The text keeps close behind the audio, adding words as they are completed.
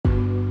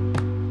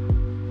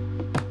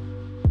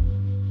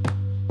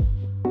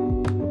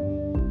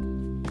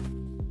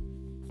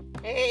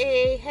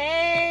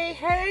Hey,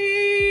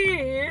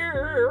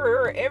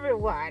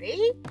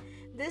 everybody.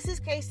 This is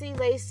Casey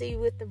Lacey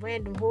with the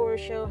Random Horror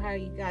Show. How are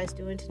you guys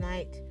doing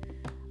tonight?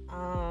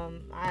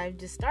 I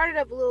just started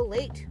up a little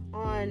late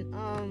on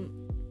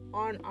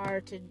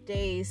our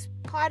today's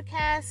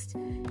podcast.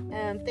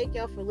 Thank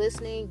y'all for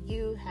listening.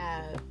 You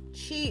have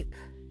cheap,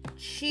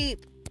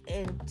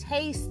 and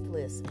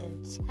tasteless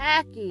and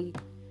tacky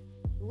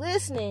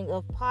listening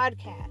of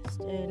podcasts.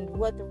 And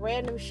what the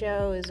Random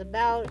Show is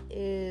about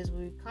is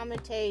we're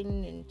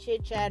commentating and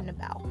chit-chatting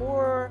about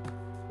horror,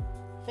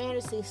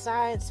 fantasy,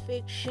 science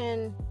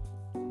fiction,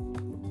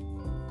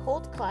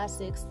 cult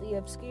classics, the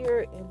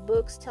obscure in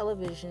books,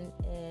 television,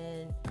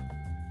 and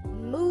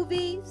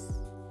movies.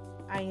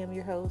 I am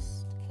your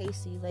host,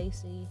 Casey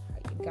Lacey.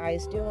 How you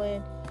guys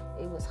doing?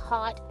 It was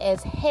hot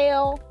as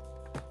hell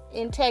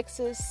in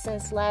Texas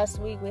since last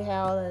week. We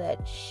had all of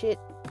that shit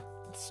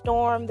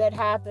storm that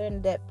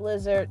happened, that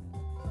blizzard.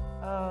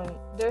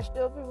 There's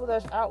still people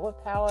that's out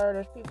with power.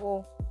 There's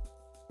people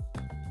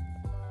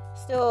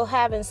still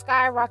having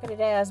skyrocketed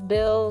ass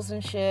bills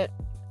and shit.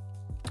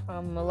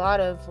 A lot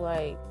of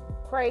like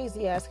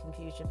crazy ass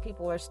confusion.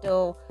 People are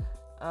still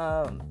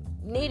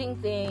needing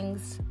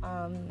things.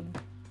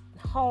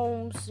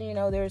 Homes,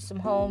 there's some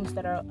homes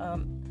that are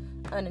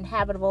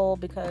uninhabitable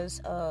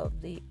because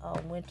of the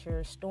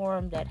winter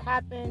storm that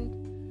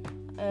happened.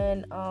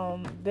 And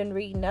been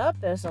reading up,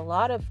 there's a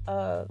lot of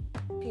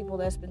people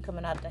that's been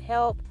coming out to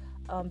help.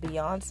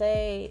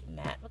 Beyonce,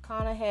 Matt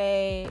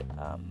McConaughey,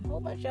 a whole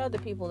bunch of other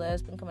people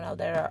that's been coming out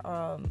that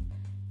are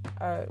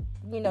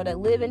that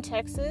live in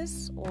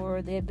Texas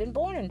or they've been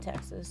born in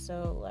Texas.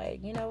 So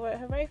like, what,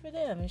 hooray for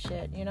them and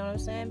shit. You know what I'm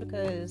saying?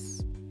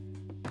 Because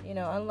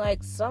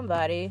unlike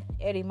somebody,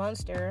 Eddie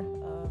Munster,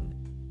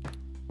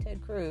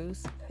 Ted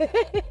Cruz,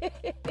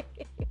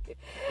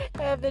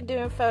 have been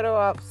doing photo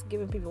ops,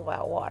 giving people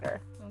out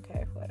water.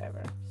 Okay,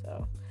 whatever.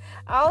 So,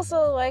 I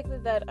also like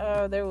that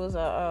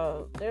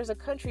there's a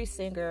country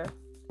singer.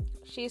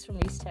 She's from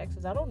East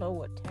Texas. I don't know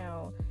what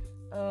town.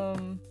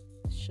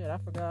 I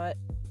forgot.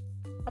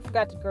 I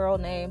forgot the girl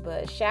name,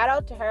 but shout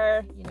out to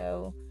her.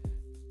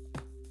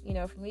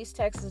 From East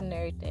Texas and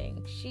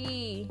everything.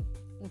 She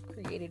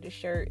created a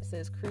shirt that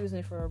says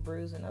 "Cruising for a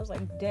Bruising." I was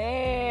like,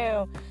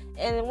 damn.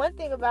 And one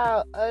thing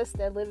about us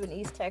that live in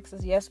East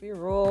Texas, yes, we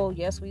rule.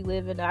 Yes, we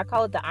live in. I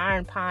call it the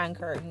Iron Pine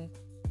Curtain.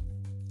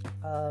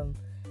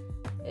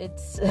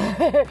 It's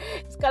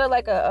it's kind of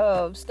like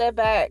a step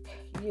back,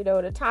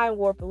 the time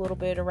warp a little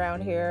bit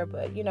around here.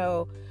 But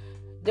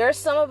there's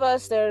some of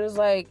us that is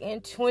like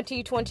in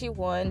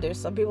 2021. There's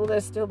some people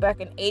that's still back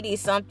in 80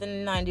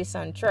 something, 90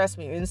 something. Trust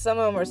me, and some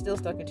of them are still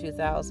stuck in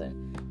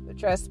 2000. But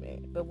trust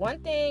me. But one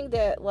thing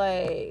that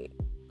like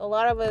a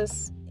lot of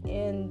us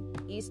in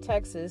East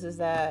Texas is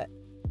that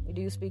we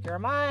do speak our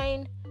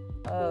mind.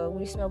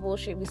 We smell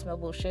bullshit. We're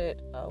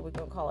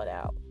gonna call it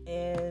out.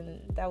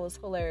 And that was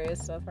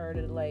hilarious of her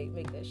to like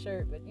make that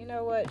shirt. But you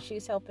know what?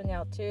 She's helping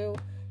out too.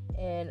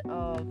 And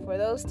for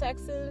those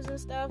Texans and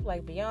stuff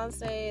like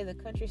Beyonce, the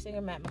country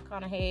singer Matt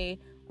McConaughey,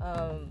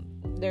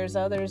 there's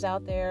others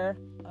out there.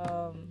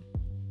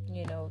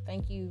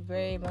 Thank you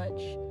very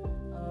much.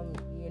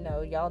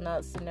 Y'all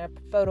not sitting there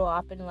photo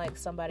opping like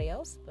somebody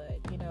else, but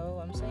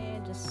I'm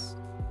saying, just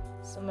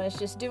somebody's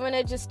just doing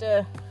it just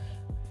to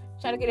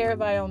try to get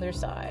everybody on their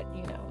side,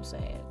 what I'm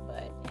saying.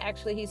 But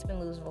actually he's been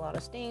losing a lot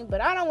of steam,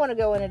 but I don't want to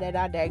go into that.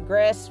 I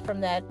digress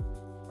from that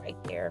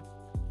right there.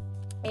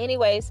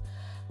 Anyways,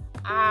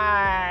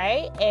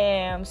 I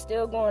am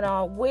still going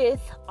on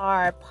with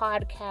our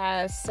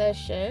podcast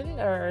session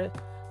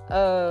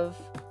of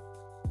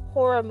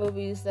horror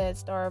movies that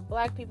star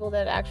black people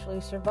that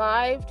actually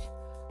survived.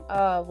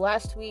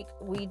 Last week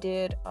we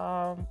did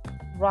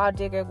Raw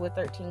Digger with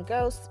 13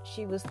 Ghosts.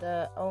 She was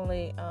the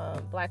only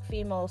black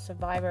female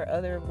survivor,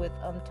 other with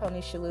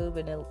Tony Shalhoub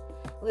and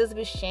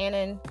Elizabeth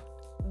Shannon.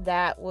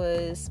 That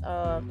was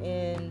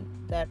in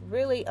that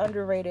really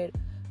underrated,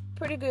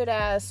 pretty good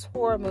ass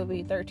horror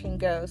movie 13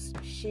 Ghosts.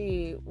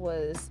 She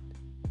was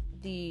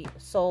the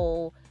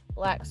sole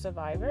black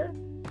survivor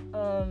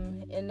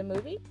in the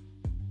movie.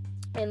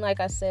 And like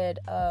I said,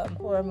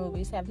 horror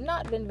movies have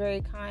not been very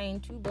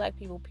kind to black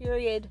people,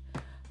 period.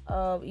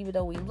 Even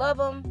though we love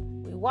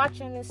them, we watch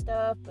them and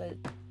stuff, but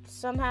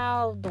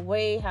somehow the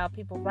way how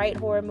people write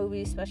horror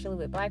movies, especially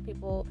with black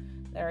people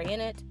that are in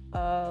it,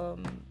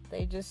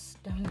 they're just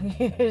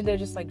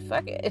like,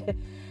 fuck it.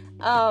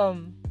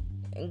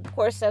 And of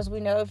course, as we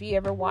know, if you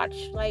ever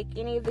watch like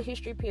any of the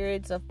history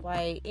periods of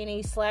like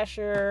any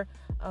slasher,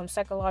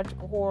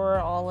 psychological horror,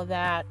 all of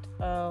that,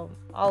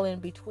 all in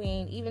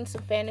between, even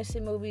some fantasy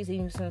movies,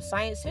 even some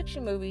science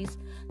fiction movies,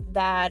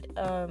 that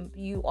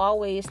you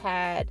always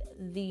had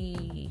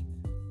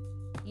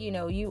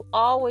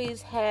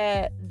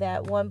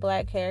that one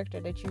black character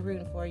that you're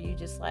rooting for. You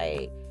just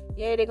like,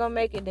 yeah, they're gonna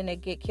make it, then they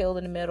get killed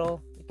in the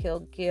middle,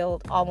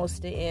 killed almost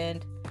at the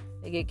end,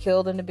 they get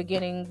killed in the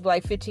beginning,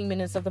 like 15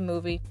 minutes of the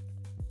movie.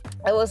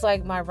 It was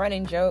like my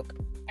running joke.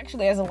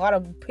 Actually, as a lot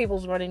of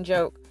people's running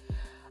joke.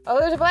 Oh,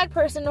 there's a black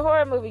person in the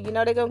horror movie.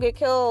 They're gonna get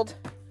killed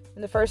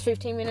in the first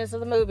 15 minutes of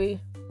the movie.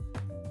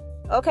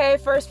 Okay,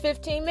 first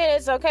 15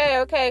 minutes.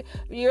 Okay.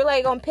 You're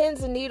like on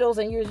pins and needles,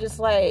 and you're just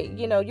like,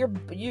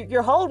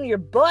 you're holding your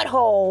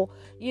butthole,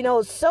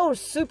 so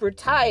super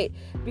tight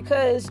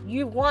because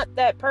you want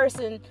that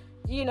person,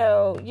 you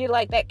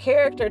like that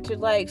character to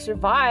like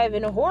survive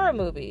in a horror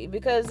movie.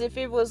 Because if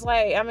it was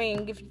like, I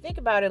mean, if you think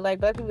about it, like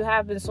black people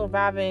have been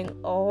surviving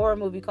a horror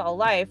movie called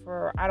Life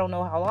for I don't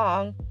know how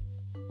long,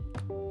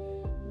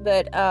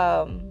 but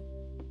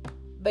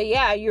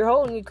yeah,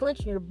 you're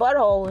clenching your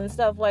butthole and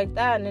stuff like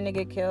that, and then they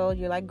get killed.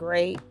 You're like,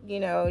 great,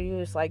 you're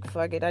just like,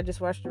 fuck it, I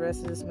just watched the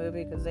rest of this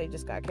movie because they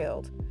just got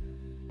killed.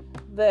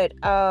 But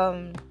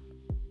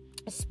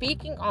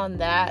speaking on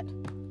that,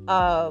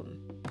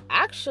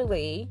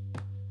 actually,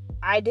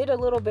 I did a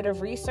little bit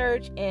of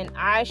research, and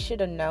I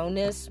should have known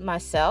this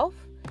myself,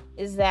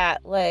 is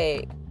that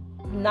like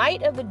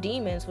Night of the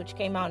Demons, which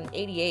came out in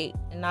 88,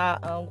 and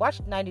I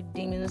watched Night of the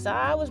Demons.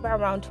 I was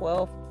about around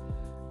 12.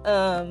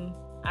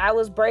 I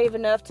was brave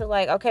enough to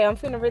like, okay, I'm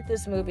finna rip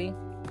this movie,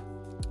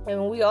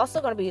 and we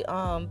also gonna be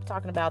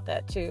talking about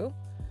that too.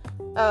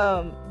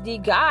 The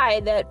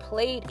guy that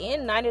played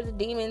in Night of the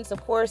Demons,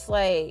 of course,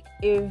 like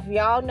if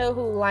y'all know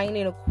who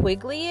Linnea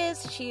Quigley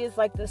is, she is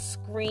like the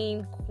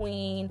scream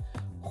queen,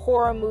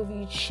 horror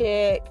movie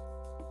chick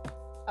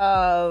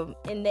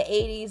in the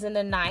 80s and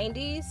the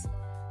 90s.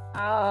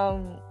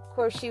 Of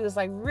course, she was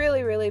like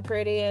really, really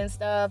pretty and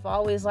stuff.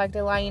 Always liked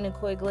Linnea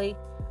Quigley.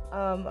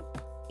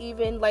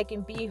 Even like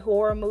in B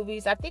horror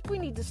movies, I think we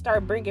need to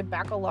start bringing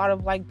back a lot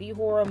of like B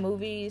horror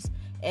movies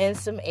and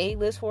some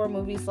A-list horror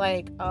movies.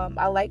 Like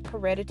I like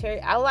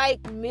Hereditary, I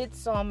like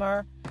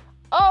Midsommar.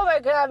 Oh my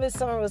god,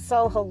 Midsommar was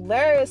so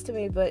hilarious to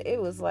me, but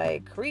it was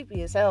like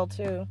creepy as hell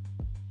too.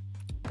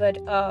 But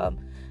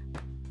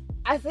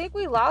I think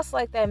we lost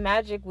like that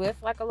magic with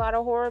like a lot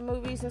of horror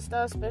movies and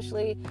stuff,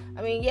 especially,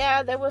 I mean,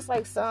 yeah, there was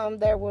like some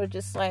that were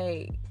just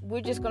like, we're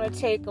just gonna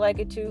take like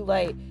it to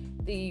like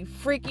we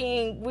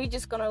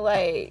just gonna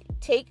like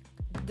take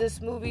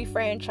this movie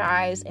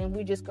franchise and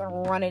we just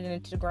gonna run it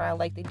into the ground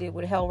like they did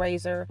with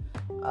Hellraiser.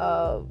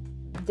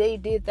 They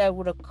did that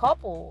with a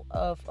couple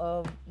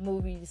of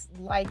movies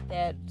like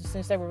that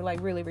since they were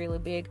like really, really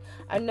big.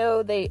 I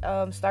know they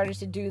started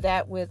to do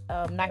that with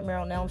Nightmare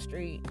on Elm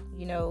Street.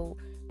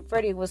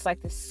 Freddy was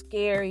like the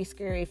scary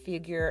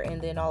figure, and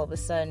then all of a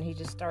sudden he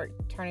just started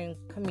turning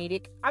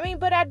comedic. I mean,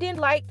 but I did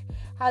like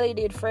how they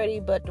did Freddy,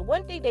 but the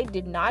one thing they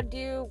did not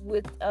do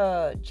with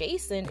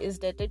Jason is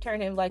that they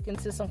turned him like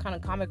into some kind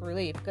of comic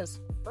relief, because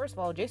first of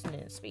all, Jason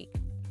didn't speak.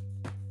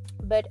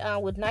 But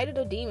with Night of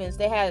the Demons,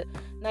 they had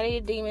Night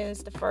of the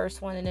Demons, the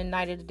first one, and then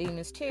Night of the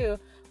Demons 2.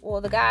 Well,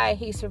 the guy,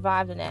 he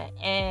survived in that,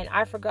 and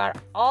I forgot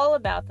all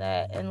about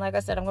that. And like I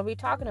said, I'm going to be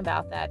talking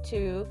about that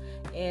too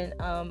in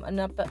an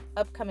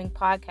upcoming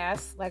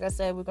podcast. Like I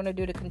said, we're going to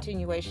do the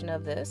continuation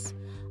of this,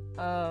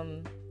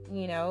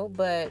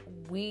 but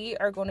we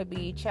are going to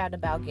be chatting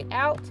about Get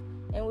Out,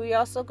 and we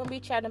also going to be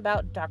chatting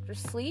about Dr.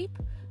 Sleep.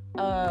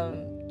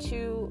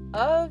 Two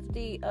of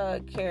the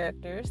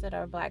characters that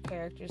are black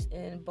characters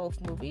in both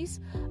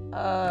movies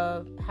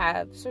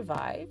have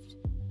survived.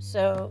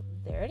 So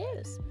there it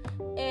is.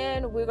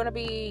 And we're going to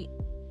be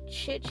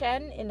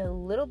chit-chatting in a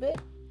little bit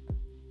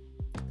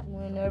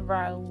whenever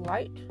I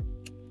light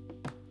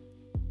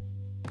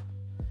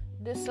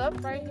this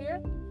up right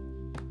here.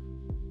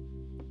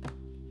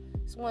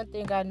 It's one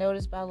thing I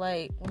noticed about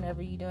like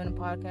whenever you're doing a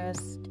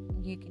podcast,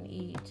 you can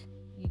eat,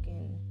 you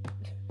can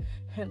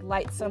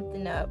light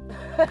something up.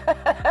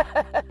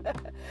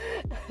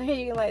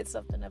 You can light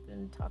something up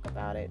and talk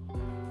about it.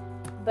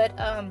 But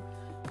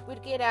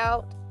we'd Get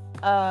Out.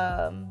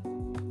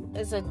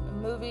 It's a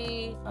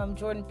movie,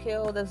 Jordan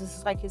Peele. This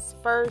is like his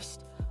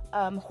first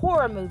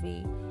horror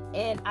movie,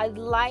 and I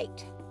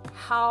liked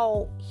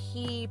how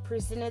he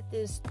presented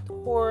this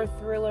horror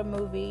thriller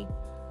movie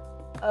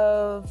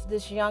of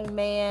this young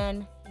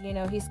man.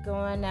 He's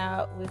going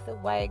out with a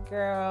white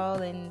girl,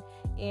 and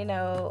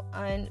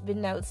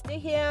unbeknownst to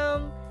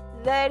him,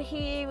 that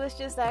he was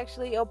just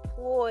actually a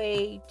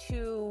ploy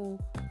to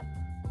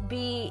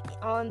be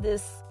on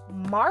this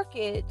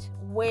market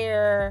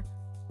where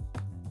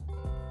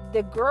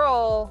the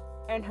girl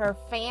and her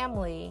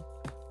family,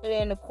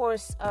 and of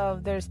course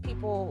there's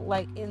people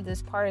like in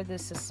this part of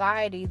this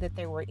society that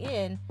they were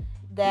in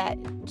that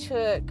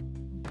took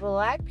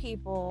black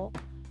people,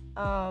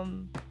 got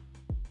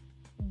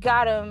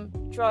them,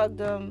 drugged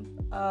them,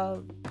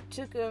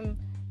 took them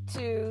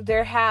to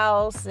their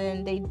house,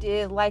 and they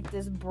did like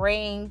this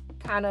brain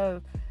kind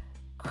of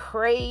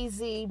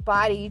crazy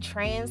body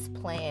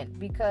transplant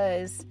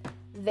because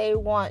they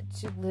want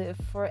to live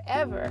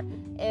forever.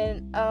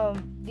 And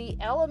the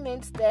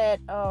elements that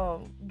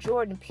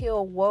Jordan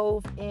Peele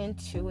wove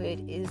into it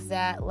is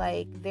that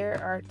like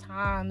there are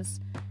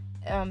times,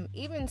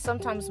 even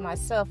sometimes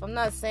myself, I'm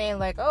not saying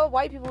like, oh,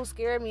 white people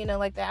scare me and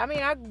like that. I mean,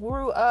 I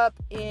grew up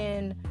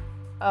in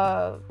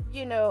a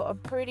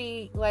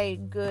pretty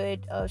like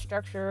good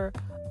structure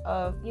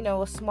of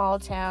a small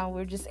town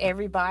where just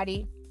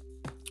everybody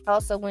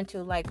Also went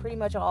to like pretty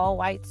much an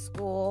all-white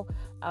school,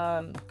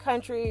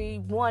 country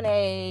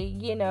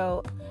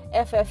 1A,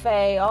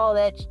 FFA, all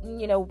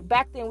that.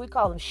 Back then we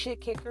called them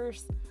shit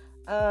kickers.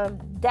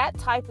 That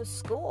type of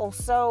school.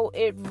 So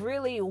it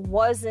really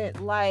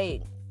wasn't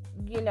like,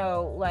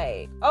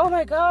 like, oh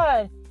my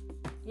God,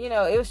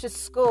 it was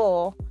just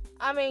school.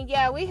 I mean,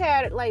 yeah, we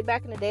had, like,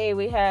 back in the day,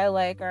 we had,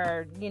 like,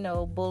 our,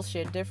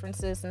 bullshit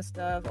differences and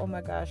stuff. Oh,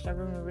 my gosh, I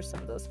remember some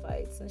of those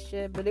fights and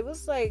shit. But it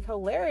was, like,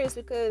 hilarious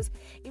because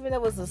even though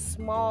it was a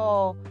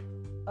small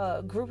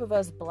group of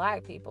us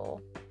black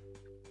people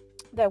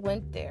that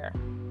went there,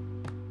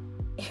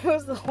 it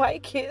was the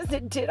white kids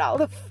that did all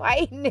the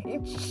fighting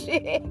and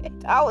shit.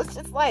 I was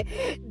just like,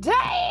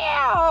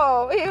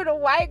 damn! Even the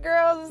white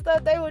girls and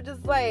stuff, they were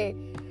just, like,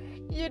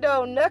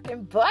 nuck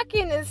and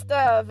bucking and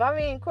stuff. I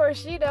mean, of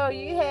course, you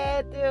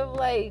had them,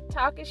 like,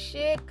 talking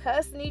shit,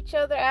 cussing each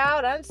other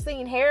out,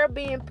 unseen hair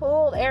being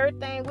pulled,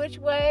 everything which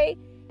way.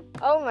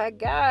 Oh, my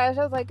gosh.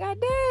 I was like, God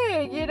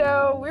dang,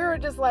 we were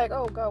just like,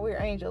 oh, God,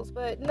 we're angels.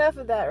 But enough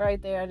of that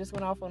right there. I just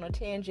went off on a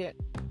tangent.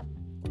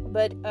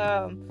 But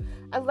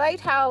I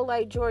liked how,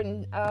 like,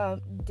 Jordan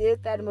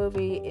did that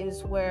movie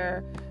is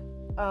where,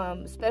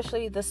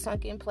 especially the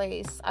sunken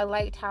place, I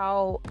liked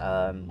how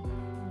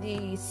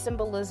the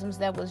symbolisms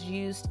that was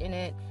used in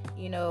it,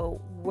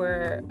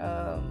 where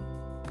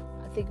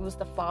I think it was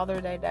the father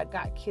that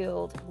got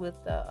killed with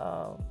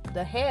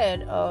the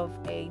head of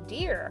a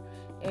deer.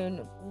 And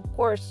of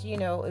course,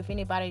 if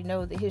anybody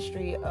know the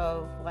history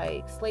of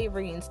like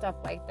slavery and stuff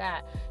like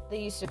that,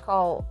 they used to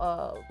call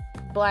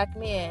black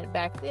men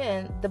back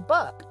then the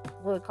buck.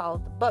 We would call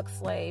it the buck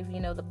slave.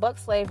 The buck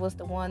slave was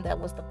the one that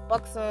was the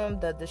buxom,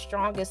 the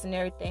strongest and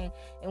everything.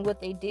 And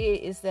what they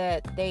did is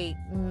that they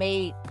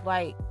made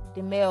like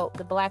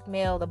the black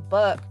male, the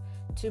buck,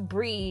 to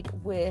breed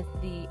with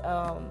the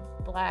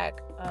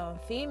black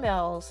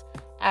females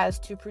as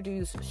to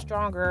produce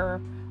stronger,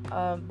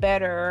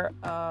 better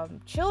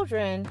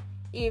children,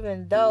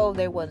 even though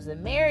they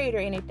wasn't married or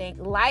anything,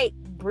 like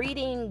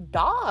breeding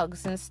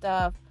dogs and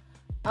stuff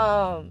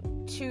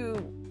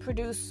to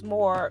produce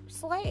more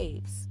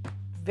slaves.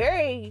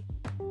 Very,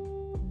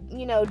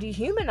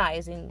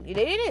 dehumanizing.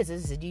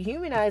 It's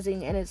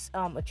dehumanizing, and it's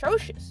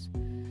atrocious.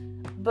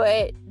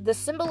 But the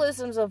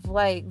symbolisms of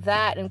like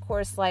that, and of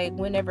course, like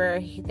whenever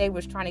they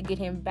was trying to get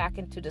him back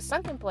into the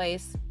sunken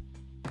place,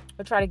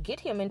 or try to get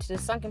him into the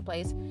sunken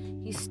place,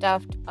 he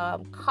stuffed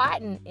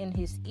cotton in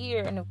his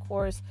ear, and of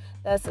course,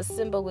 that's a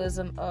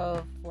symbolism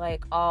of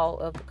like all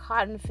of the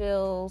cotton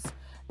fields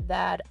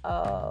that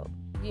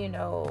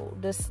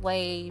the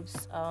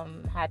slaves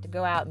had to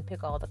go out and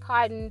pick all the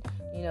cotton.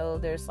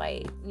 There's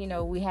like,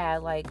 we had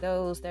like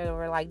those that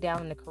were like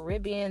down in the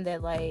Caribbean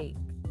that like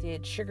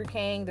did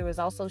sugarcane. There was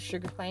also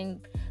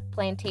sugarcane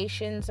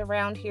plantations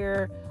around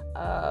here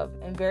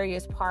in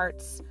various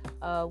parts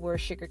where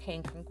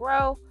sugarcane can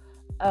grow.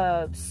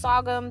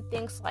 Sorghum,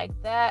 things like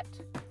that.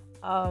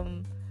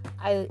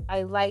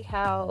 I like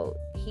how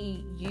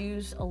he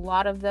used a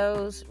lot of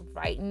those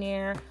right in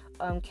there.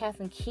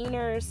 Kathleen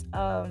Keener's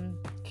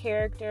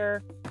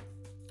character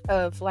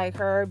of like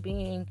her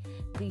being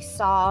the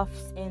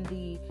soft and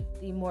the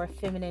more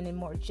feminine and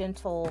more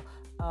gentle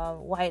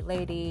white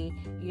lady,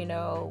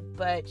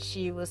 but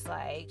she was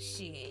like,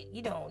 shit,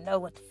 you don't know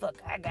what the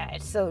fuck I got.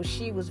 So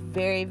she was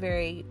very,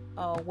 very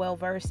well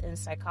versed in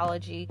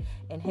psychology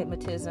and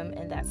hypnotism,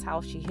 and that's how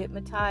she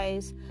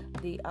hypnotized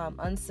the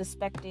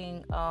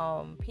unsuspecting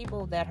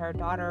people that her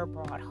daughter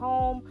brought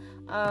home.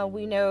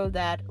 We know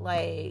that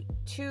like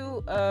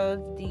two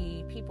of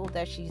the people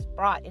that she's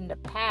brought in the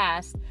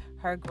past,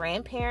 her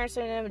grandparents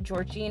are named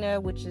Georgina,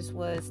 which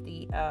was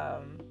the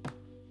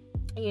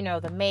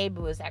the maid,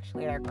 but was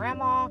actually her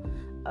grandma.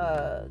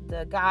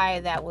 The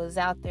guy that was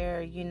out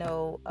there,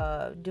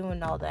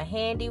 doing all the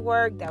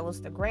handiwork, that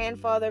was the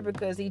grandfather,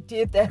 because he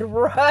did that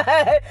run.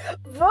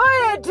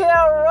 Boy,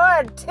 that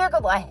run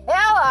tickled the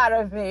hell out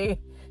of me.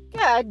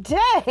 God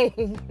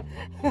dang.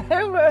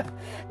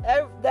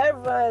 that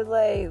run,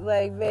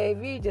 like,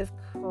 baby, just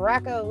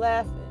crack up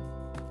laughing.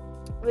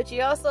 But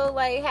you also,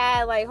 like,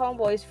 had, like,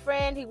 homeboy's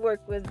friend. He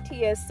worked with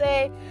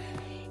TSA.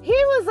 He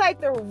was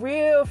like the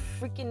real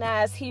freaking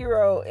ass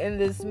hero in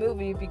this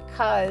movie,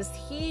 because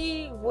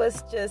he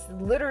was just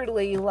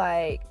literally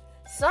like,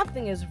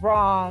 something is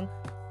wrong.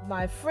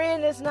 My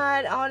friend is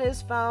not on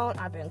his phone.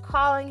 I've been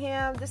calling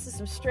him. This is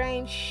some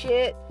strange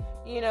shit.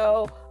 He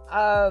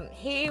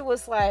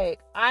was like,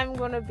 I'm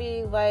gonna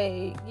be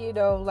like,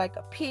 like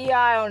a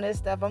PI on this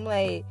stuff. I'm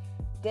like,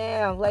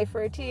 damn, like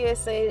for a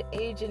TSA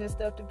agent and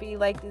stuff to be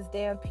like this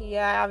damn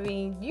PI. I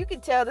mean, you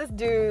could tell this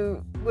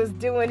dude was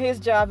doing his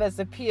job as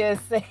a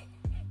PSA.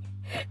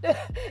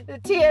 the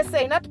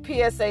TSA, not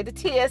the PSA, the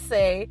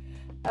TSA,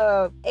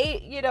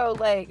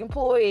 like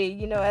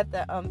employee, at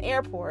the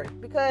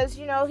airport, because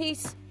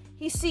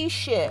he sees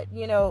shit,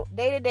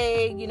 day to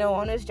day,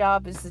 on his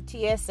job is the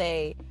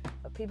TSA,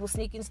 people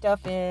sneaking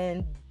stuff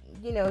in,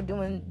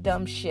 doing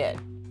dumb shit,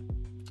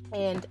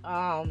 and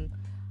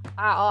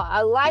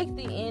I like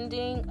the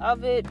ending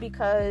of it,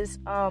 because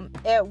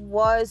it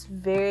was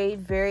very,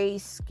 very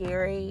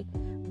scary,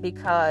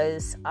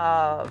 because,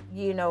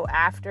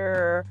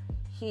 after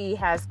he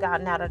has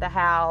gotten out of the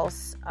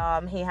house,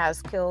 he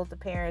has killed the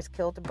parents,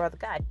 killed the brother.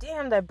 God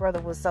damn, that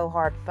brother was so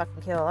hard to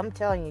fucking kill. I'm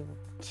telling you,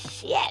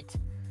 shit.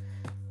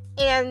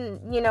 And,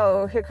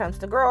 here comes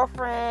the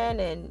girlfriend,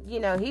 and,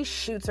 he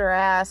shoots her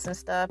ass and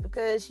stuff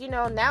because,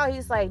 now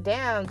he's like,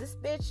 damn, this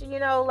bitch,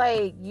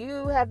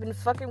 you have been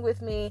fucking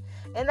with me.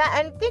 And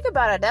think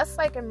about it, that's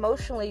like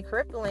emotionally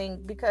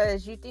crippling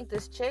because you think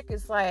this chick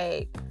is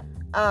like,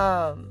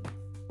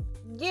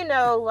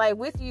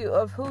 with you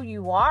of who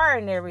you are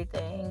and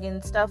everything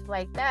and stuff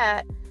like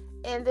that.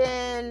 And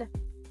then,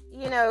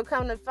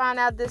 come to find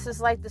out this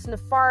is like this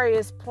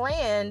nefarious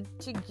plan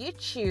to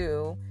get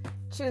you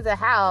to the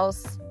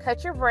house,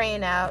 cut your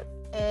brain out,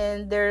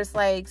 and there's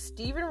like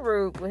Stephen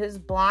Root with his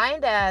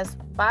blind ass.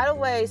 By the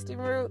way,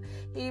 Stephen Root,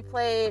 he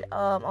played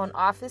on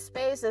Office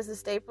Space as the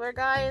stapler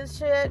guy and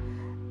shit.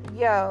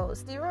 Yo,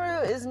 Stephen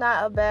Root is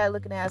not a bad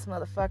looking ass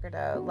motherfucker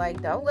though. Like,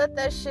 don't let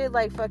that shit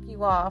like fuck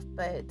you off.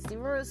 But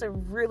Stephen Root's a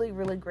really,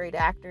 really great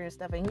actor and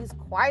stuff, and he's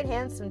quite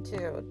handsome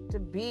too.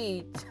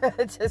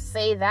 To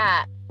say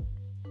that,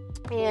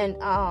 and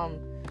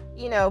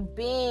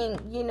being,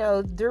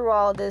 through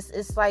all this,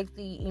 it's like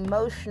the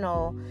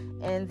emotional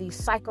and the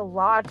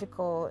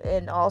psychological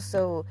and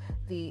also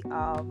the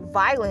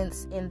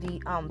violence and the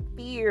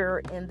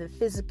fear and the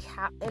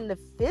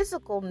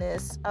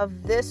physicalness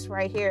of this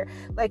right here.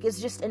 Like, it's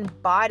just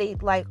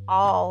embodied like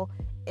all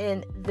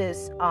in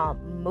this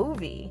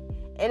movie.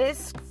 And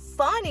it's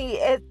funny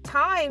at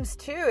times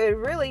too. It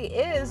really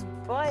is,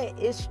 but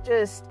it's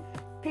just,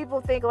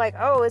 people think like,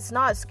 oh, it's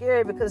not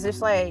scary because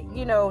it's like,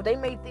 they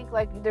may think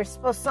like there's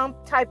some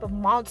type of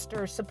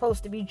monster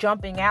supposed to be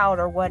jumping out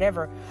or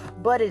whatever,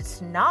 but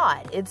it's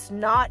not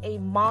a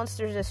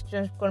monster that's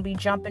just going to be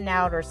jumping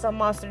out, or some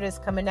monster that's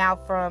coming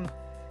out from,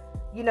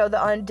 the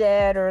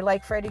undead, or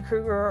like Freddy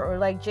Krueger or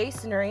like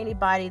Jason or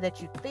anybody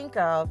that you think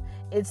of.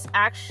 It's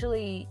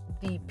actually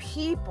the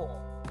people.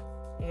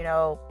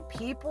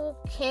 People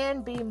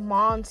can be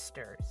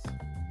monsters.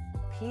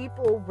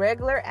 People,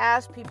 regular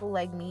ass people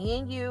like me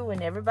and you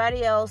and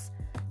everybody else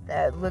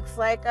that looks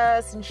like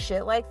us and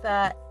shit like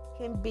that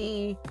can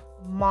be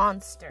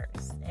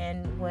monsters.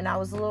 And when I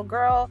was a little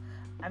girl,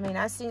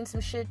 I seen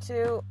some shit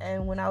too.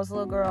 And when I was a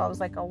little girl, I was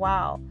like, oh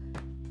wow,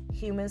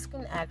 humans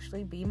can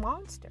actually be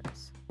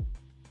monsters.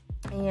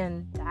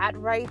 And that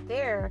right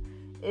there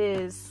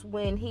is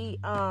when he,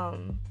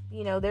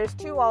 there's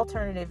two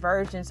alternative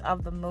versions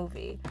of the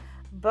movie.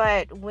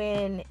 But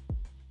when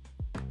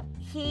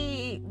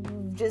he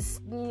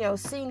just,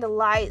 seen the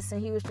lights,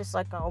 and he was just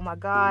like, oh my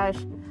gosh,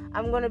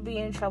 I'm gonna be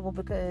in trouble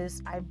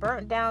because I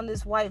burnt down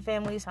this white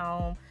family's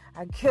home.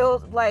 I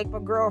killed like my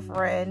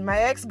girlfriend, my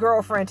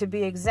ex-girlfriend to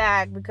be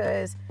exact,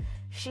 because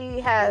she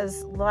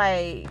has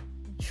like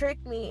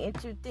tricked me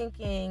into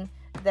thinking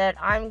that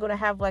I'm gonna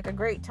have like a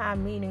great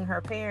time meeting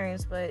her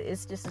parents, but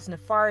it's just this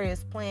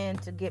nefarious plan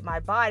to get my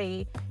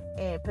body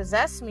and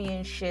possess me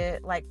and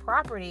shit like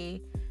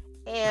property.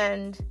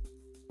 And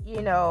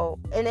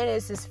and then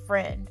it's his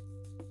friend,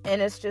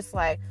 and it's just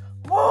like,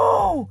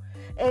 whoa.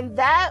 And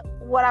that,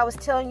 what I was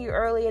telling you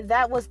earlier,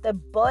 that was the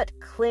butt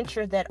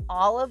clincher that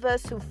all of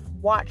us who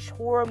watch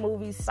horror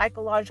movies,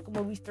 psychological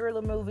movies,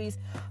 thriller movies,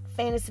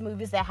 fantasy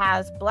movies that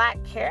has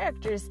black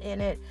characters in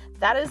it,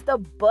 that is the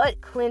butt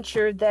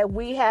clincher that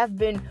we have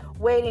been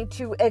waiting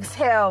to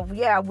exhale.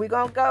 Yeah, we're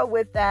gonna go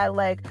with that.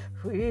 Like,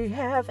 we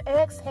have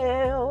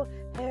exhaled,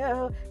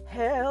 hell,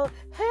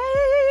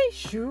 hey,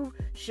 shoot.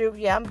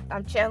 Yeah,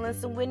 I'm channeling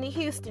some Whitney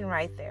Houston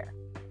right there.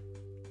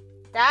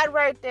 That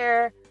right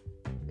there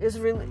is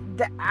really,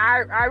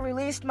 I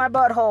released my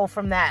butthole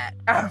from that.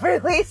 I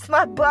released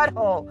my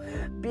butthole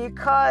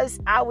because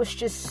I was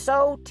just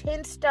so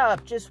tensed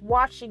up just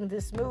watching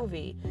this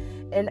movie,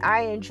 and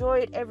I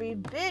enjoyed every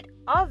bit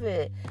of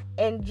it.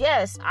 And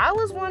yes, I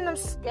was one of them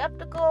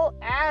skeptical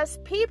ass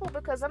people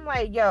because I'm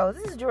like, yo,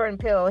 this is Jordan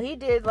Peele. He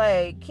did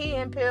like Key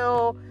and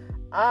Peele.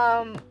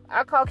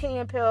 I call Key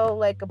and Peele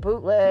like a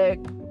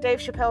bootleg Dave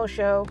Chappelle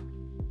show.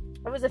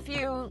 There was a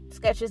few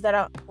sketches that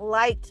I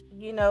liked,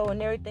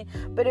 and everything,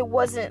 but it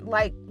wasn't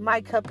like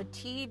my cup of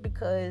tea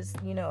because,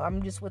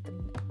 I'm just with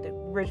the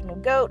original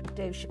GOAT,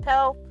 Dave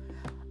Chappelle.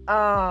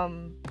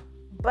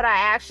 But I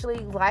actually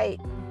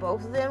like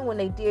both of them when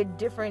they did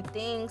different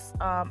things.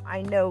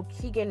 I know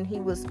Keegan,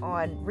 he was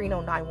on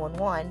Reno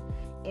 911,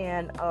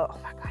 and oh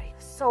my god, he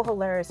was so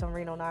hilarious on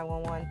Reno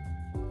 911.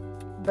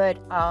 But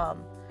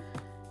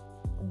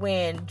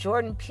when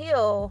Jordan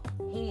Peele,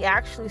 he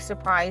actually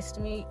surprised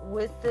me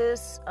with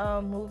this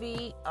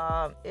movie.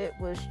 It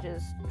was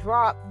just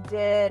drop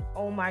dead.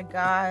 Oh my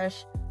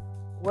gosh,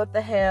 what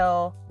the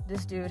hell?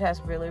 This dude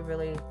has really,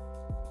 really,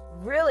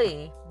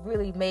 really,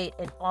 really made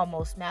an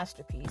almost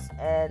masterpiece.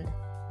 And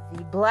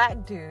the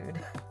black dude,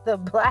 the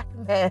black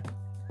man,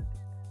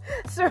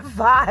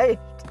 survived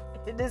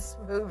in this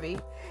movie.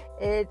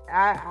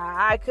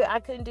 I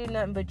couldn't do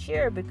nothing but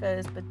cheer but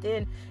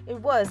then it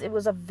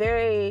was a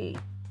very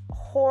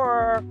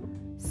horror,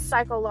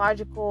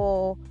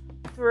 psychological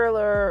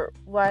thriller,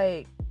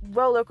 like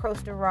roller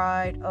coaster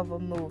ride of a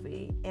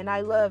movie. And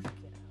I love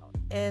Get Out.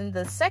 And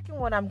the second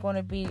one I'm going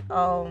to be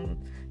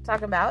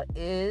talking about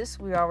is,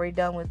 we're already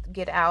done with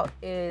Get Out,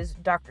 is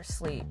Dr.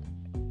 Sleep.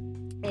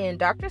 And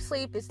Dr.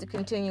 Sleep is the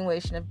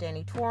continuation of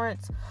Danny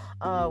Torrance.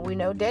 We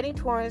know Danny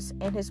Torrance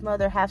and his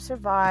mother have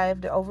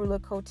survived the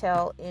Overlook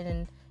Hotel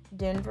in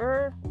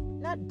Denver.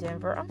 Not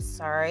Denver, I'm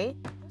sorry.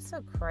 I'm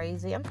so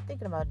crazy. I'm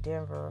thinking about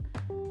Denver.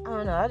 I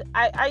don't know.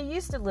 I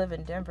used to live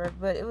in Denver,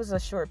 but it was a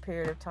short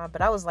period of time.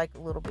 But I was like a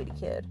little bitty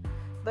kid.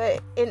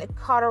 But in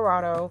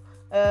Colorado,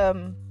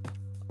 The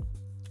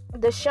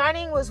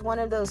Shining was one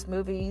of those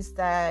movies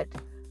that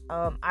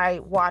I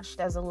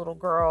watched as a little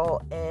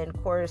girl, and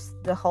of course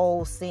the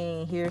whole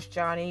scene, here's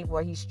Johnny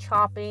where he's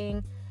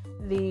chopping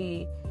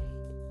the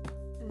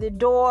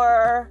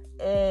door,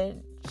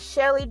 and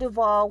Shelley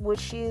Duvall, which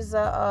she's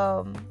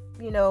born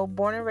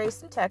and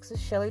raised in Texas,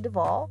 Shelley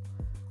Duvall,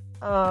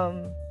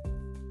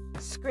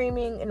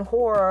 screaming in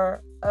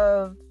horror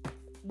of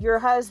your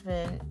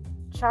husband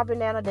chopping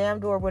down a damn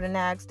door with an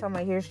axe, telling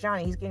me, here's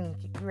Johnny, he's getting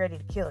ready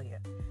to kill you.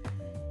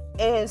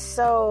 And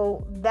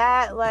so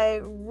that,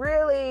 like,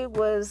 really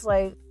was,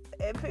 like,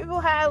 people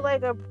had,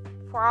 like, a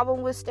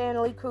problem with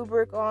Stanley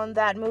Kubrick on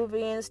that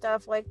movie and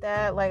stuff like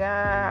that. Like,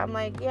 I'm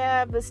like,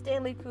 yeah, but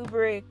Stanley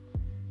Kubrick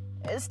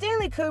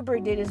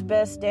did his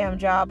best damn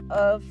job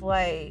of,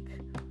 like,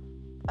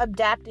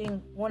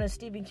 adapting one of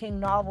Stephen King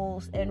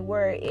novels, and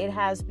where it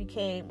has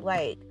became,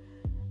 like,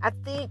 I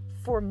think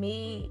for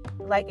me,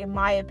 like, in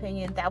my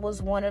opinion, that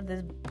was one of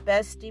the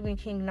best Stephen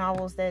King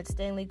novels that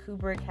Stanley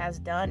Kubrick has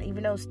done,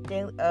 even though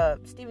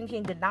Stephen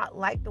King did not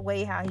like the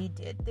way how he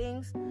did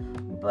things,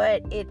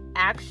 but it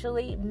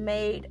actually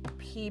made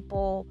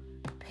people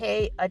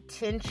pay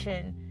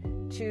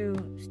attention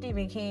to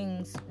Stephen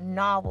King's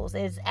novels.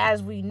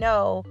 As we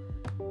know,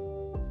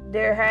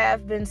 there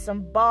have been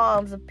some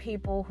bombs of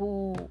people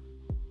who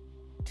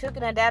took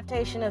an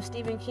adaptation of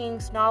Stephen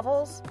King's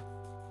novels,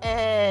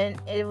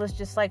 and it was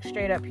just like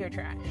straight up pure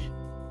trash.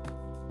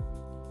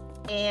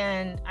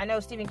 And I know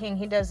Stephen King,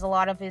 he does a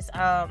lot of his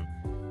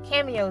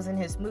cameos in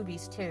his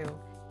movies too.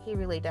 He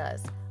really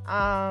does.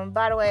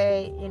 By the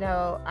way,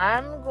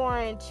 I'm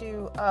going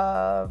to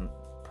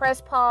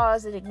press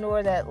pause and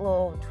ignore that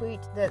little tweet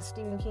that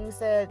Stephen King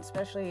said,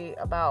 especially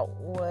about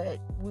what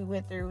we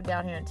went through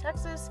down here in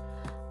Texas.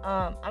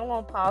 I'm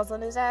going to pause on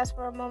his ass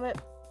for a moment,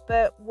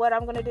 but what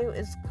I'm going to do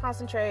is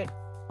concentrate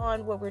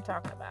on what we're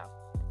talking about.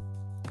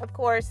 Of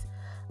course,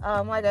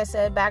 like I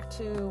said, back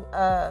to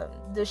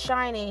The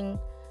Shining.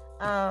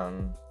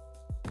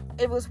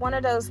 It was one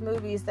of those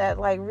movies that,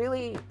 like,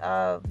 really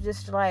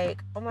just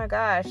like, oh my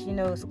gosh,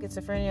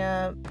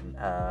 schizophrenia,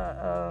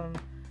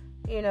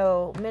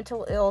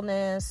 mental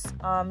illness.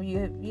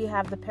 You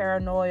have the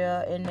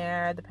paranoia in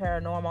there, the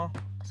paranormal,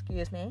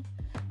 excuse me.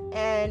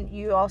 And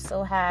you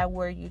also have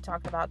where you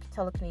talked about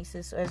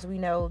telekinesis. As we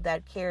know,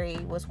 that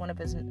Carrie was one of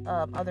his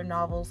other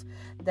novels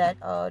that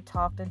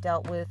talked and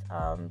dealt with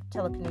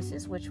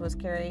telekinesis, which was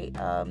Carrie,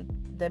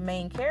 the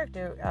main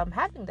character,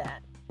 having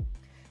that.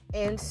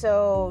 And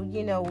so,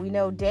 we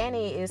know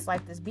Danny is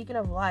like this beacon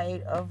of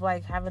light of,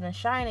 like, having a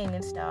shining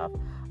and stuff.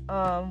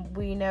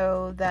 We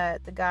know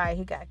that the guy,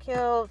 he got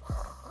killed.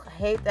 I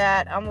hate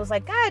that. I was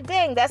like, God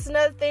dang, that's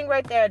another thing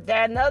right there.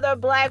 That another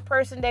black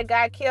person that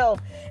got killed.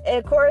 And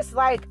of course,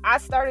 like, I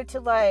started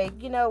to,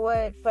 like, you know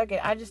what, fuck it.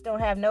 I just don't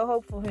have no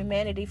hope for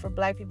humanity for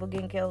black people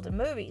getting killed in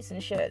movies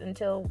and shit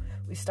until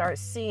we start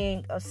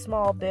seeing a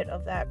small bit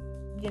of that.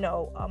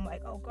 I'm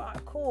like, oh God,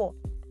 cool.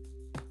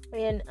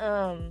 And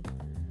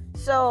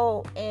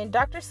so in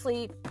Dr.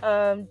 Sleep,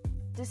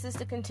 this is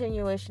the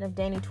continuation of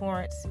Danny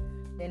Torrance.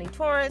 Danny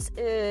Torrance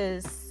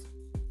is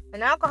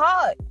an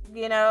alcoholic,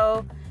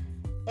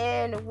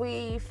 and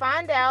we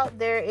find out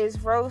there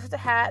is Rose the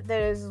Hat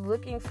that is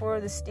looking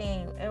for the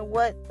steam. And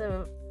what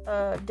the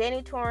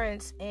Danny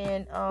Torrance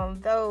and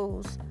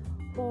those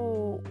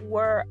who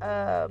were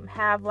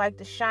have, like,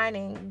 the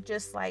shining,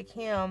 just like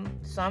him,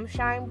 some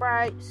shine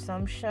bright,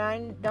 some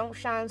don't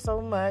shine so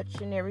much,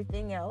 and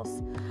everything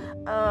else.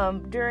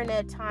 During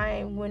that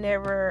time,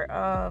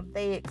 whenever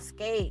they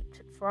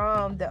escaped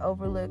from the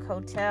Overlook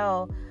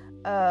Hotel,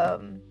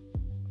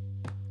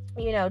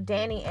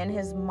 Danny and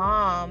his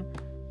mom,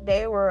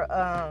 they were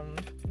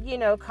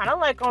kind of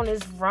like on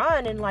his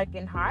run and, like,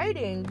 in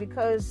hiding,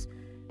 because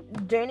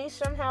Danny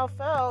somehow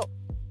felt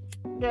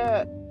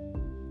that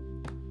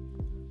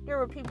there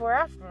were people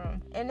after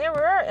him, and there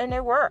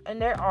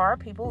are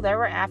people that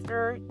were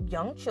after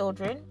young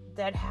children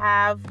that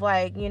have,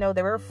 like, they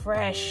were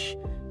fresh,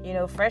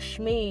 fresh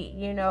meat,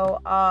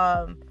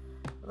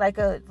 like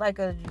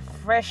a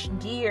fresh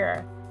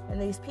deer. And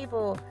these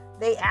people,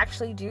 they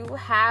actually do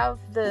have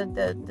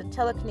the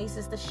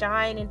telekinesis, the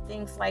shine, and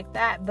things like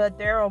that, but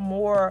they're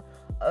more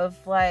of,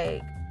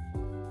 like,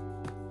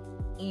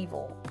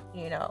 evil,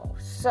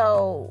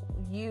 So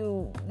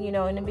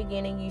in the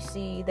beginning, you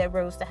see that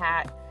Rose the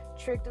Hat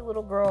tricked a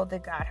little girl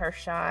that got her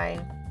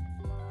shine,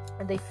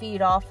 and they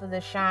feed off of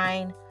the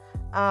shine.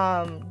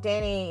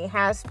 Danny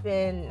has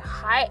been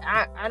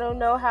I don't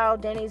know how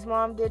Danny's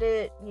mom did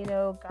it,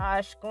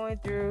 going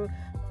through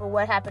for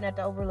what happened at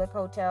the Overlook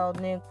Hotel.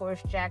 And then, of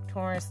course, Jack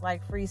Torrance,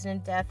 like, freezing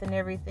to death and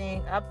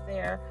everything up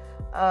there,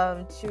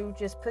 to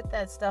just put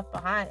that stuff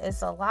behind.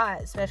 It's a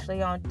lot,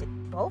 especially on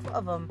both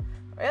of them,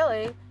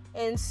 really.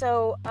 And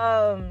so,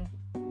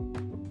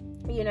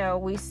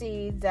 we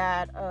see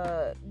that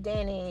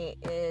Danny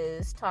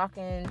is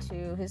talking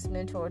to his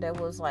mentor that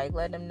was, like,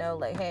 letting him know,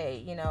 like,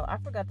 hey, I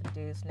forgot the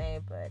dude's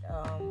name, but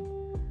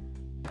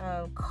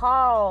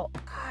Carl,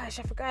 gosh,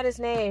 I forgot his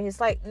name.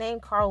 He's like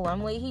named Carl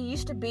Lumley. He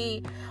used to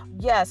be,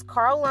 yes,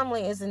 Carl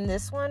Lumley is in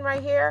this one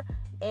right here.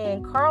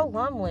 And Carl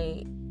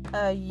Lumley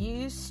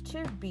used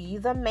to be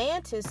the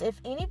Mantis. If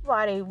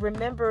anybody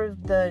remembers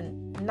the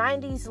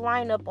 90s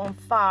lineup on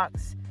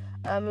Fox,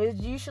 it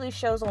usually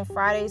shows on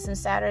Fridays and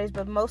Saturdays,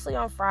 but mostly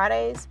on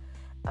Fridays.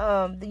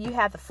 You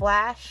had the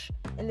Flash,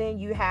 and then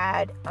you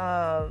had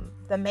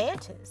the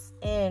Mantis,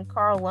 and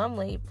Carl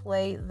Lumley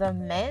played the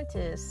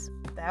Mantis.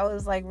 That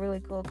was like really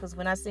cool, because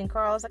when I seen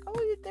Carl, I was like,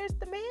 oh, there's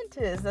the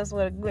Mantis. That's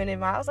what went in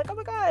my. I was like, oh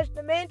my gosh,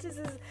 the Mantis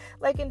is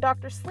like in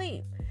Dr.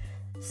 Sleep.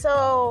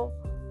 So,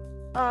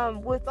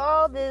 with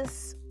all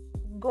this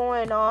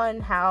going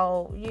on,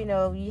 how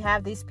you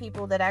have these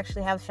people that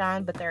actually have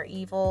shine, but they're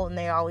evil, and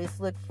they always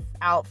look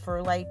out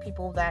for like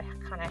people that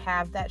kind of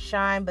have that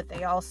shine, but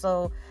they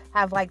also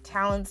have like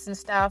talents and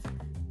stuff,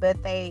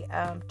 but they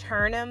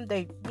turn them.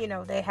 They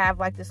have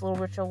like this little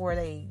ritual where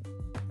they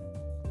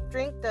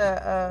drink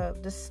the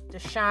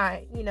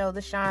shine,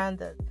 the shine,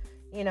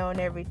 and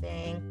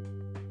everything,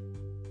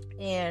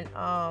 and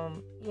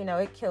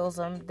it kills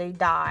them. They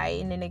die,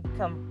 and then they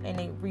come and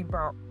they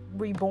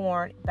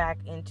reborn back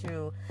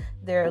into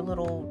their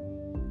little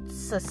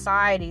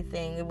society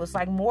thing. It was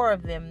like more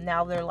of them.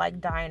 Now they're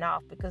like dying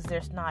off because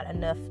there's not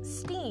enough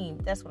steam.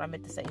 That's what I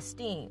meant to say,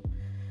 steam,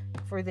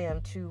 for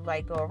them to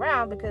like go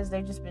around, because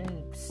they've just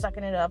been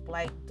sucking it up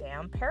like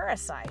damn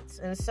parasites.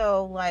 And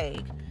so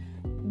like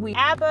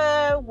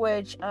Abba,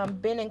 which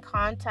been in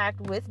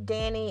contact with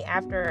Danny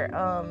after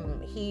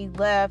he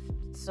left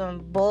some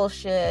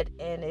bullshit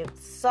and it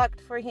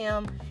sucked for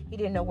him. He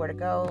didn't know where to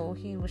go.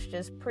 He was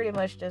just pretty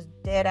much just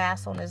dead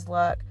ass on his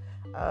luck.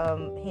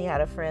 He had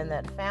a friend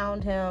that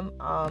found him.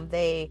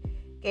 They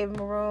gave him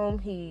a room.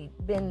 He'd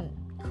been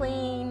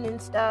clean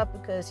and stuff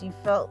because he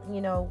felt,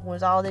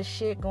 was all this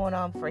shit going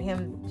on for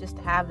him just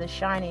to have the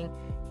shining.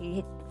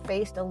 He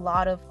faced a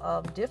lot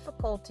of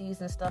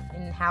difficulties and stuff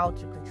in how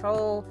to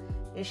control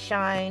his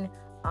shine.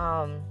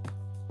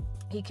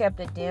 He kept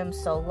it dim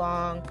so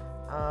long.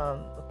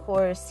 Of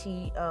course,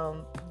 he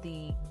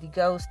the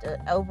ghost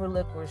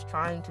Overlook was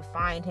trying to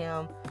find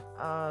him.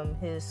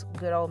 His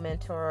good old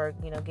mentor,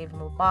 gave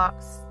him a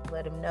box,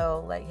 let him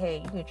know, like,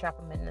 hey, you can trap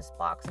him in this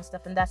box and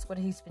stuff, and that's what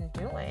he's been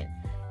doing.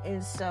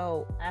 And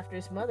so after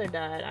his mother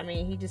died, I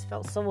mean, he just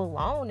felt so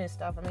alone and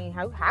stuff. I mean,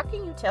 how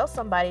can you tell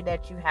somebody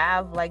that you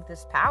have like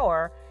this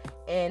power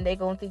and they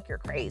gonna think you're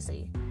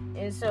crazy?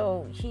 And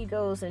so he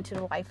goes into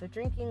the life of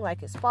drinking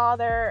like his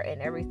father and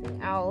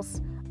everything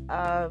else.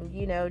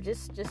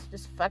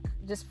 Just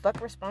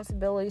fuck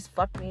responsibilities,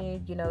 fuck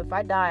me, if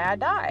I die, I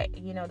die.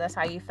 That's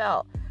how you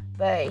felt.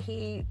 But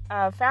he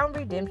found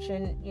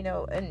redemption,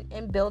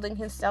 in building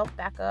himself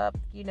back up.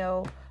 He's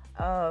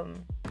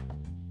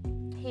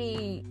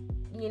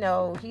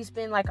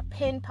been like a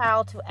pen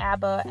pal to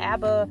Abba.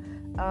 Abba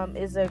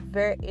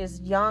is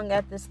young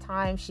at this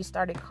time. She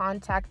started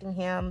contacting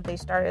him. They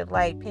started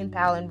like pen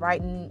paling,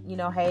 writing,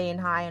 hey and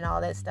hi and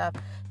all that stuff,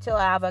 till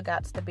Abba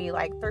got to be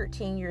like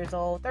 13,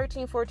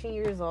 14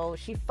 years old.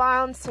 She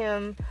finds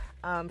him.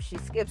 She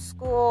skips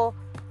school.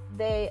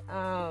 They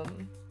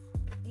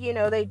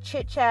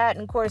chit chat,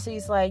 and of course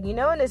he's like, in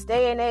this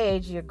day and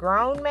age, you're a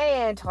grown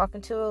man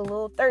talking to a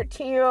little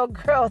 13-year-old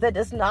girl, that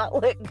does not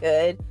look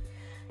good.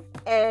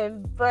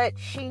 But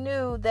she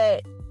knew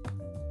that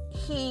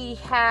he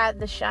had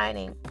the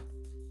shining.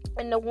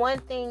 And the one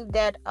thing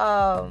that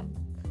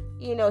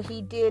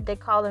he did, they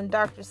call him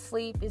Dr.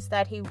 Sleep, is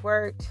that he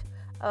worked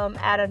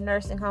at a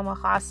nursing home, a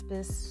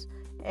hospice,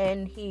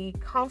 and he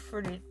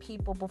comforted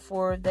people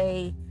before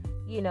they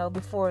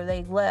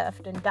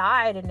left and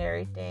died and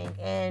everything.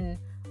 And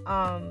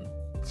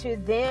to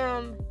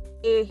them,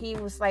 he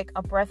was like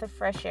a breath of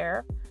fresh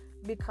air,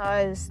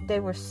 because they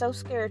were so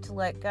scared to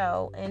let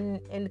go. And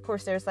of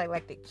course there's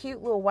like the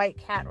cute little white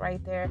cat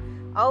right there.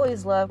 I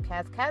always love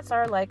cats. Cats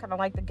are like kind of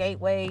like the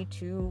gateway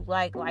to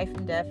like life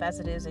and death, as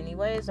it is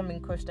anyways. I mean,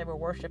 of course they were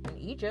worshipped in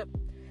Egypt,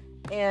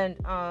 and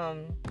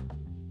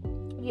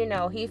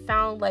he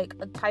found like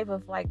a type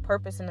of like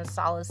purpose and a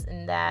solace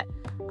in that.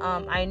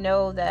 I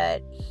know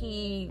that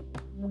he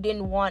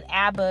didn't want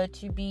Abba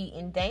to be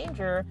in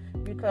danger,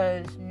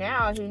 because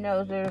now he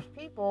knows there's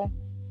people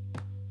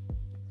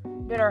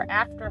that are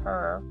after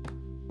her,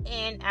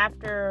 and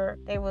after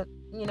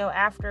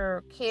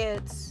after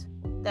kids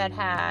that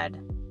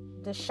had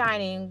the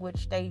shining,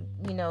 which they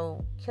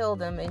kill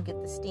them and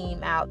get the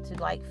steam out to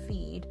like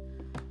feed.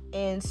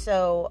 And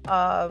so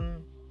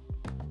and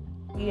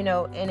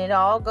it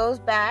all goes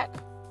back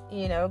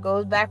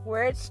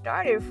where it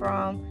started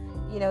from.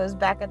 It's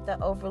back at the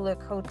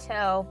Overlook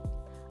Hotel.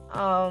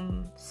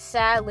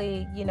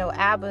 Sadly,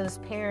 Abba's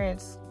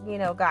parents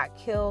got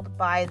killed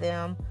by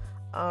them.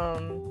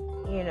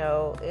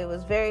 It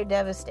was very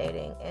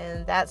devastating,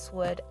 and that's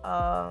what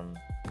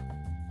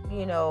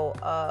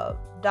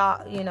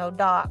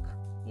Doc,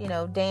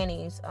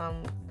 Danny's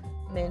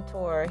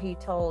mentor, he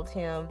told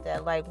him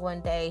that like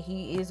one day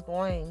he is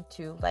going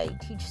to like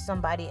teach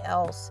somebody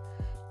else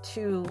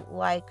to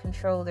like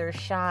control their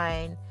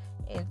shine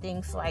and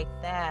things like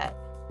that,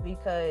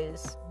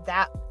 because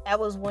that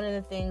was one of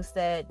the things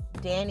that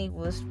Danny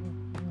was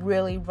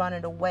really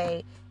running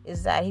away,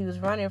 is that he was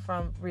running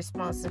from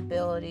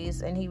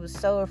responsibilities, and he was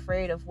so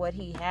afraid of what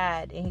he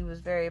had, and he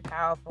was very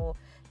powerful,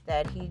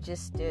 that he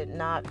just did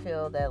not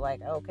feel that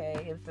like,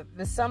 okay, if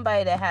there's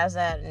somebody that has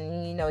that.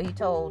 And he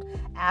told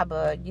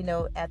Abba,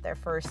 at their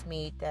first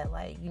meet, that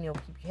like, keep your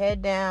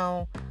head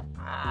down.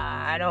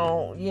 I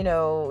don't, you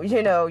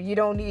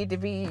don't need to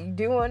be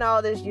doing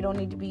all this. You don't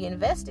need to be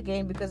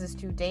investigating because it's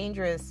too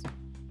dangerous.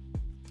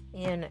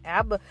 And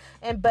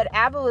but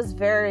Abba was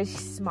very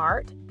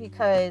smart,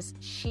 because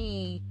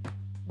she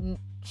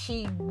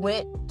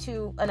went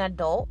to an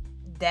adult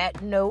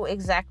that know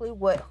exactly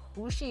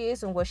who she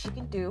is and what she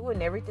can do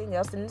and everything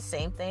else, and the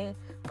same thing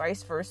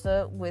vice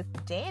versa with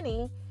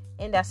Danny.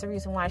 And that's the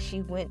reason why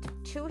she went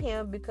to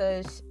him,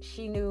 because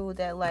she knew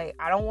that like,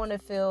 I don't want to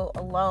feel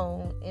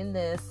alone in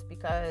this,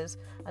 because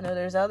I know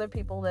there's other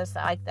people that's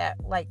like that,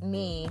 like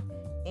me,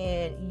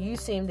 and you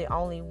seem the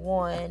only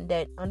one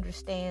that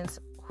understands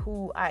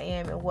who I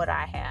am and what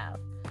I have.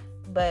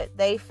 But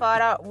they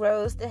fought out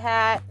Rose the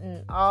Hat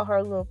and all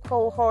her little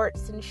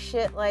cohorts and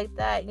shit like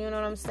that, you know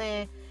what I'm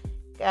saying?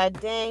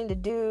 God dang, the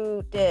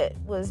dude that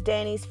was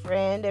Danny's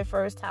friend that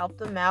first helped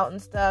him out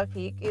and stuff,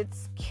 he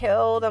gets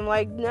killed. I'm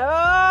like, no!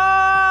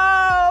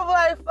 I'm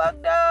like,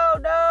 fuck no.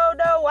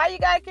 Why you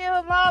gotta kill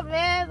him off,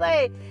 man?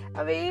 Like,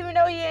 I mean, even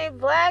though he ain't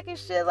black and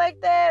shit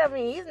like that, I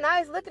mean, he's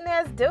nice looking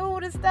ass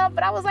dude and stuff,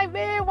 but I was like,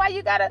 man, why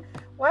you gotta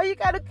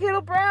kill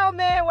a brown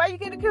man? Why you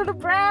gotta kill the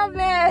brown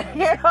man?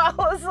 I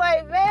was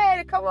like,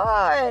 man, come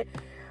on.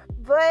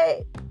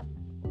 But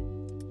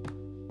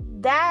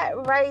that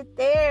right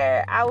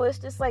there, I was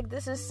just like,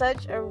 this is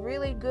such a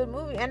really good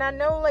movie. And I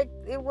know like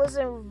it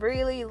wasn't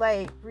really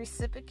like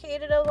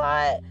reciprocated a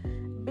lot,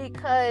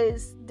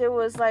 because there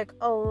was like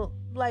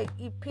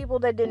people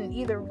that didn't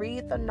either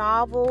read the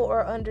novel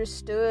or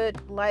understood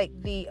like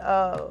the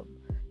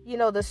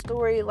the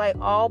story like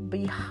all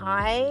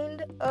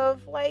behind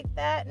of like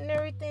that and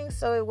everything.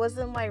 So it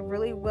wasn't like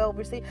really well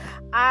received.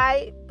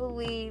 I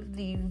believe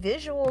the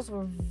visuals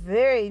were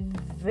very,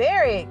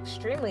 very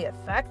extremely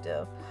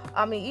effective.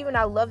 I mean, even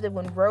I loved it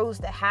when Rose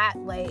the Hat,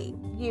 like,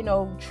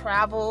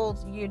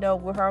 traveled,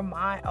 with her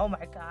mind. Oh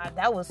my God,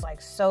 that was like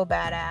so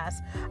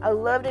badass. I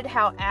loved it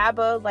how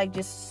Abba, like,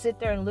 just sit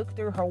there and look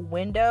through her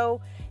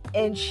window,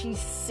 and she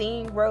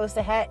seen Rose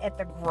the Hat at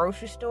the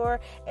grocery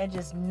store and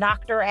just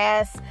knocked her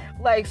ass,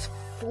 like,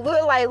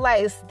 flew like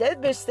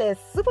that bitch said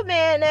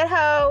Superman, that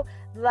hoe,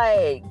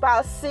 like,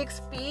 about 6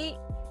 feet,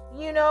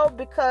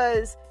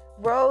 because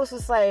Rose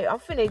was like, I'm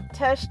finna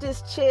touch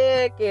this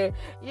chick, and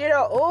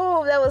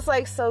oh, that was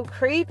like so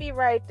creepy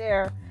right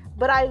there.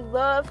 But I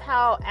love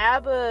how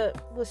Abba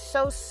was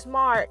so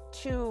smart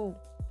to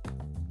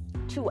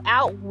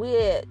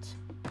outwit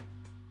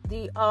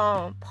the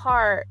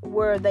part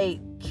where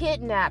they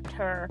kidnapped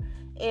her,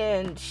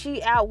 and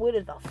she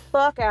outwitted the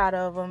fuck out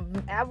of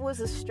him. Abba was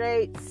a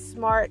straight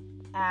smart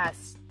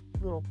ass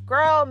little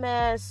girl,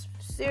 man.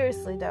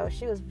 Seriously though,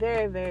 she was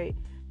very, very,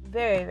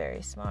 very,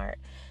 very smart.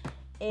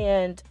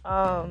 And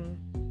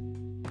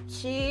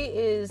she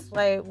is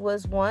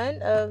was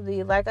one of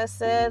the, like I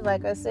said,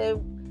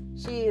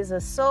 she is a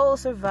sole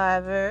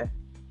survivor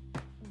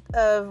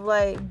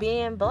of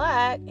being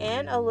black,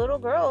 and a little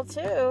girl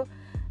too,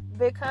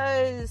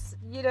 because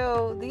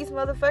these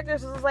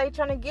motherfuckers was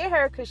trying to get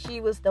her because she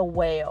was the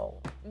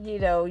whale.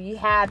 You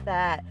had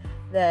that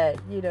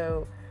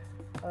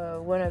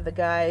one of the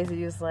guys,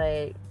 he was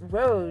like,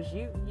 Rose,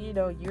 you're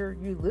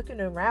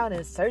looking around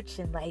and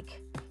searching the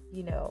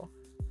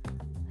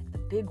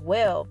big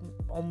whale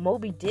on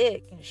Moby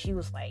Dick. And she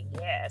was like,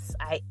 yes,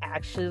 I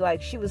actually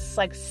she was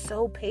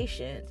so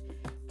patient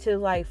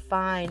to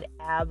find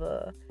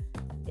Abba.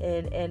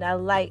 And I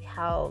like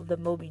how the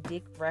Moby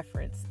Dick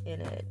reference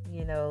in it,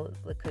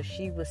 because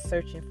she was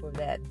searching for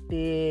that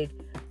big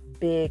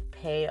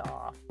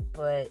payoff,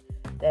 but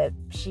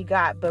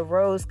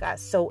Rose got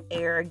so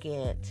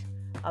arrogant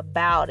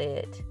about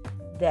it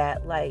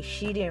that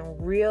she didn't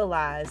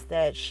realize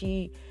that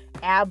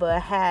Abba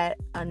had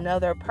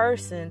another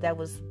person that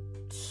was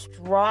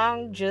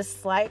strong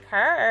just like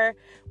her,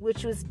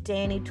 which was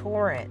Danny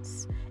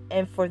Torrance.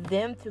 And for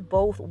them to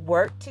both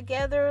work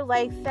together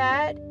like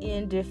that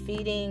in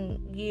defeating,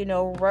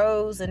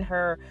 Rose and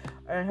her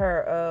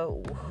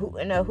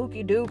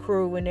Hooky Doo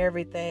crew and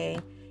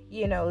everything,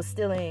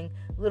 stealing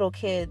little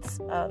kids'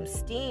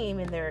 steam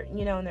and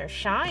their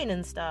shine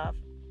and stuff.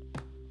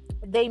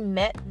 They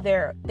met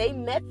their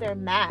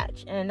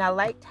match. And I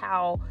liked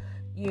how,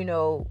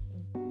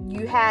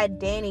 you had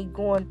Danny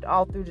going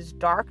all through this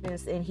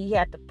darkness, and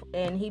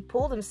he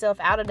pulled himself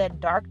out of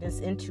that darkness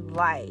into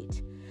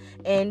light.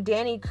 And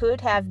Danny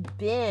could have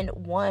been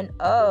one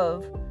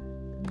of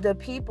the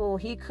people.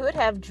 He could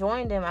have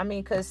joined him. I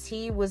mean, because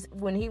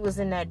when he was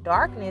in that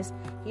darkness,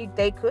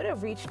 they could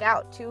have reached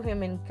out to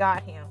him and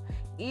got him.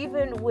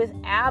 Even with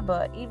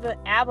Abba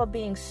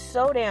being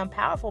so damn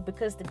powerful,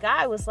 because the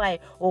guy was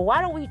like, well,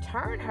 why don't we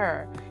turn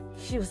her?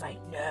 She was like,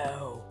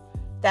 no.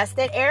 That's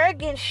that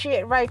arrogant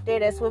shit right there.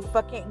 That's what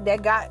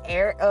that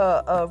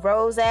got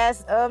Rose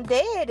ass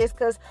dead. It's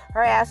because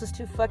her ass was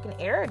too fucking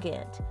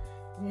arrogant.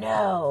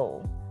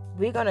 No.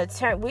 We're gonna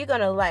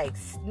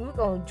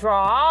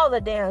draw all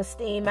the damn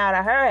steam out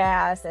of her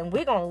ass, and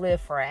we're gonna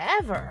live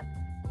forever,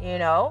 you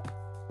know?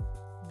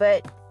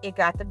 But it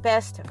got the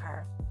best of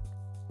her.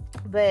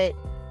 But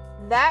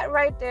that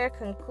right there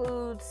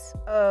concludes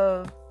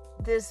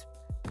this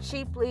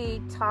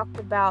cheaply talked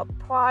about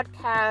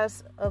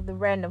podcast of the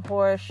Random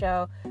Horror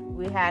Show.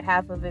 We had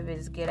half of it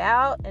is Get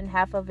Out, and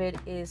half of it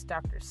is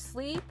Dr.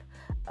 Sleep.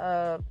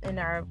 In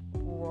our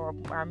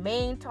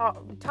main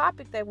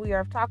topic that we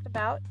have talked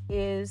about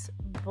is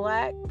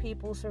Black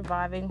people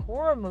surviving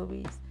horror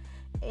movies.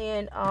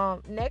 And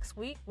next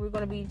week we're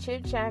going to be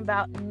chit-chatting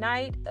about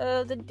Night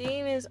of the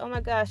Demons. Oh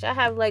my gosh, I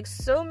have like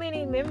so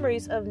many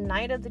memories of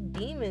Night of the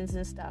Demons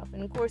and stuff.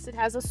 And of course it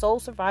has a sole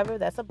survivor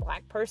that's a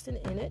Black person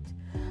in it.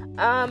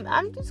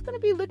 I'm just going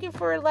to be looking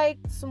for like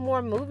some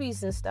more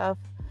movies and stuff,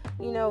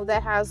 you know,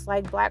 that has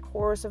like Black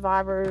horror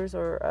survivors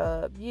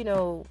or you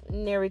know,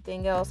 and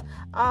everything else.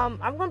 I'm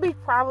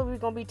probably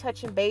gonna be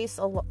touching base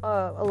a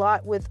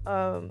lot with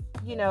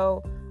you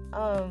know,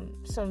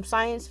 some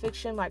science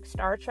fiction like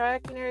Star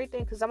Trek and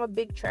everything, because I'm a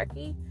big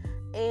Trekkie,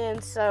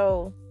 and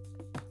so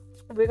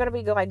we're gonna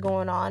be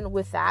going on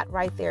with that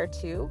right there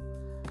too.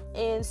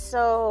 And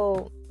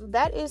so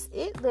that is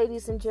it,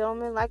 ladies and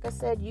gentlemen. Like I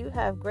said, you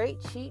have great,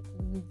 cheap,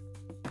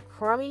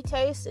 crummy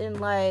taste in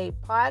like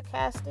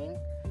podcasting,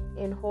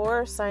 in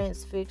horror,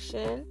 science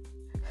fiction,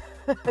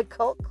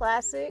 cult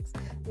classics,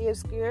 the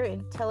obscure,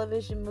 in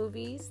television,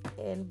 movies,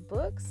 and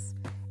books.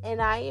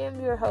 And I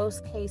am your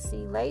host,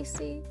 Casey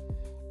Lacey.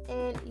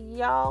 And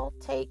y'all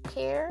take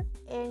care,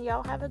 and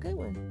y'all have a good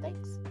one.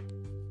 Thanks.